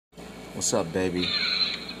What's up, baby?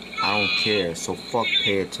 I don't care, so fuck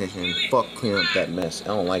pay attention, fuck clean up that mess. I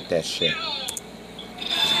don't like that shit.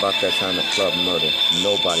 It's about that time at Club Murder.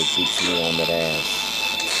 Nobody beats me on that ass.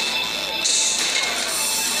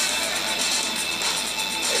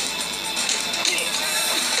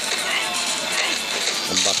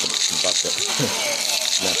 I'm about to snap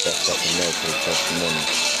that fucking note for the testimony.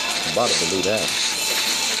 I'm about to believe that.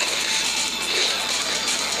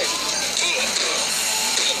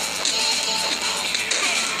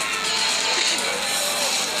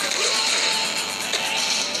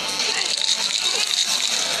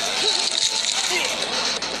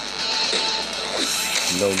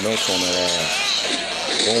 No notes on that ass.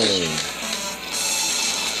 Boom.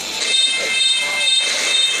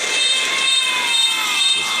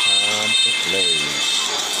 It's time to play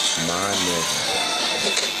my nigga.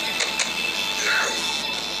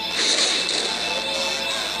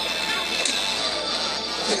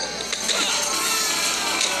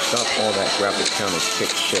 Stop all that graphic counter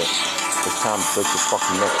kick shit. It's time to break your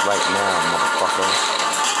fucking neck right now, motherfucker.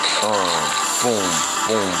 Boom,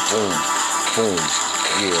 boom, boom, boom.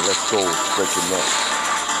 Yeah, let's go, break your neck.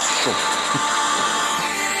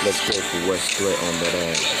 Let's go for West Split on that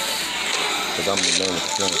ass. Cause I'm the man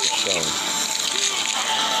that's doing the show.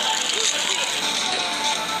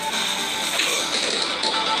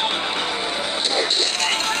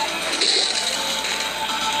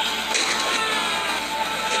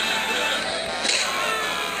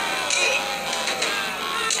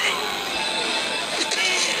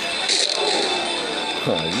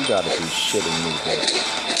 You gotta be shitting me, boy.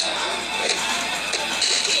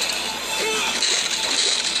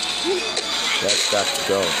 That's got to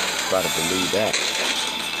go. Gotta believe that.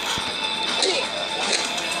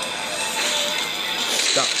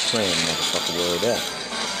 Stop playing, motherfucker. Where that?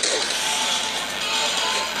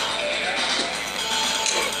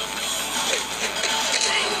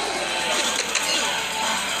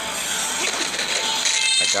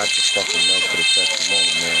 I got your fucking note for the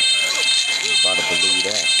testimony, man. Gotta believe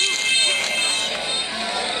that.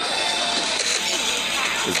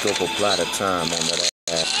 Let's go for platter time on that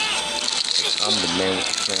ass. I'm the man with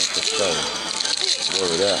the plan for show.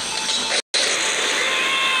 Word up.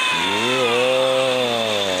 Yeah.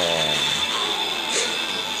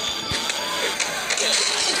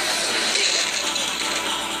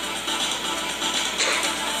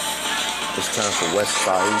 It's time for West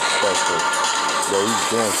Side Special. Yo, he's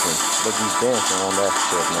dancing. Look, he's dancing on that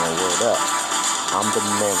shit, man. Word up. I'm the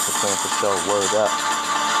man with the plan for show. Word up.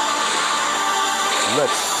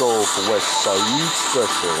 Let's go for West Side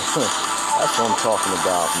Special. That's what I'm talking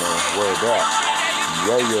about, man. Word up.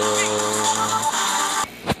 Yeah.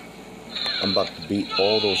 I'm about to beat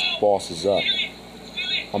all those bosses up.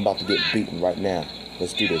 I'm about to get beaten right now.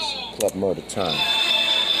 Let's do this. Club Murder time.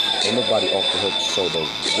 Ain't nobody off the hook so though.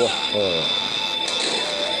 What?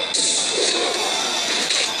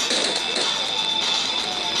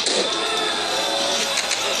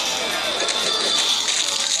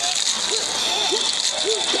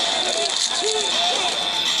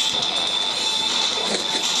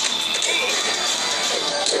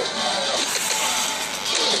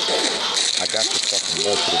 I got the fucking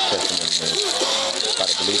more to the testimony, man.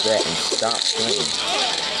 Gotta believe that and stop playing.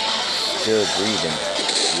 Still breathing.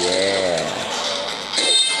 Yeah.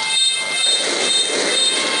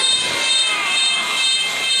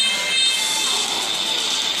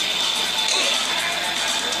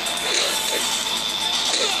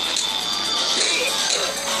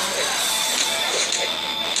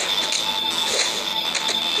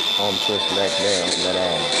 Arm twist leg there on that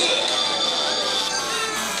ass.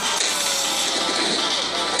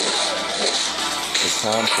 It's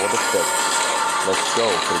time for the fix. Let's go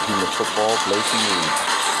for the human football blazing news.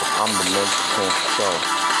 I'm the man who can't show.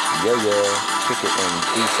 Yeah. Kick it and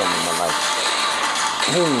do something in my life.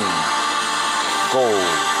 Boom. Goal.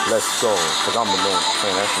 Let's go. Cause I'm the man who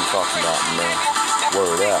can. That's what I'm talking about, man.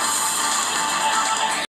 Word up.